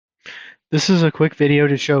This is a quick video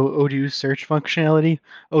to show Odoo's search functionality.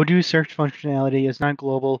 Odoo's search functionality is not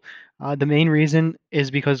global. The main reason is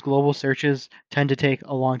because global searches tend to take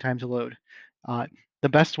a long time to load. Uh, the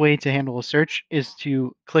best way to handle a search is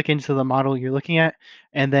to click into the model you're looking at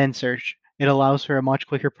and then search. It allows for a much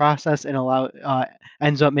quicker process and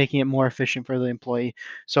ends up making it more efficient for the employee.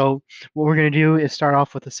 So what we're going to do is start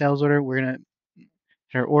off with a sales order. We're going to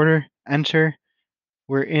hit our order, enter.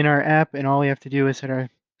 We're in our app, and all we have to do is hit our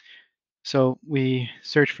so we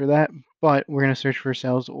search for that, but we're going to search for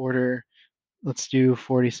sales order. Let's do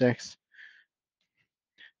 46.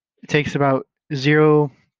 It takes about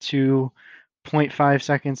 0 to 0.5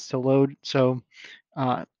 seconds to load, so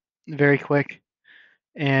uh, very quick.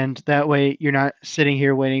 And that way you're not sitting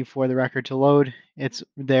here waiting for the record to load. It's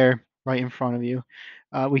there right in front of you.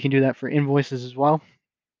 We can do that for invoices as well.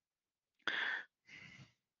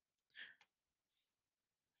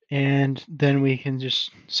 And then we can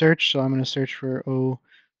just search. So I'm going to search for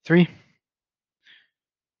 03.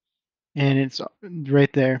 And it's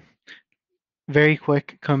right there. Very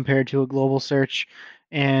quick compared to a global search.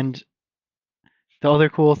 And the other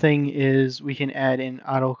cool thing is we can add in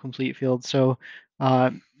autocomplete fields. So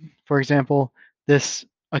for example, this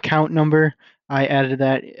account number, I added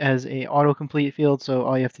that as a autocomplete field. So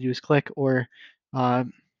all you have to do is click or go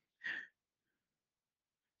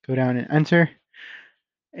down and enter.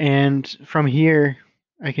 And from here,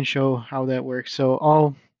 I can show how that works. So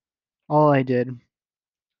all I did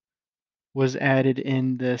was added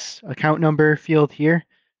in this account number field here,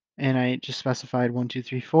 and I just specified 1, 2,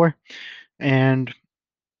 3, 4. And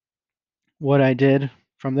what I did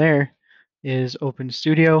from there is open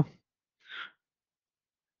Studio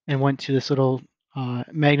and went to this little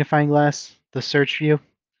magnifying glass, the search view,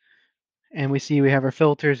 and we see we have our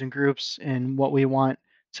filters and groups and what we want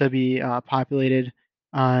to be populated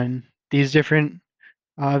on these different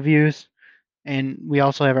views. And we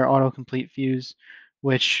also have our autocomplete views,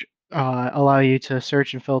 which allow you to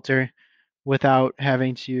search and filter without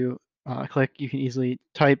having to click. You can easily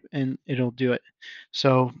type and it'll do it.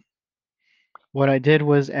 So what I did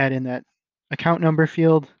was add in that account number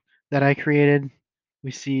field that I created.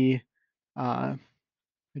 We see, I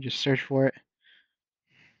just search for it.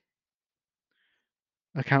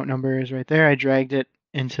 Account number is right there. I dragged it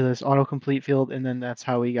into this autocomplete field, and then that's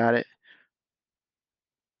how we got it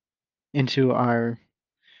into our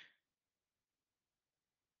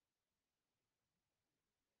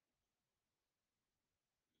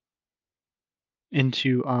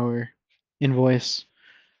invoice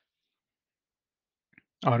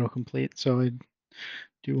autocomplete. So I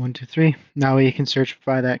do 1, 2, 3. Now we can search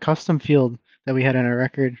by that custom field that we had on our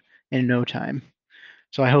record in no time.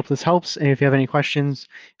 So I hope this helps. And if you have any questions,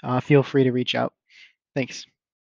 feel free to reach out. Thanks.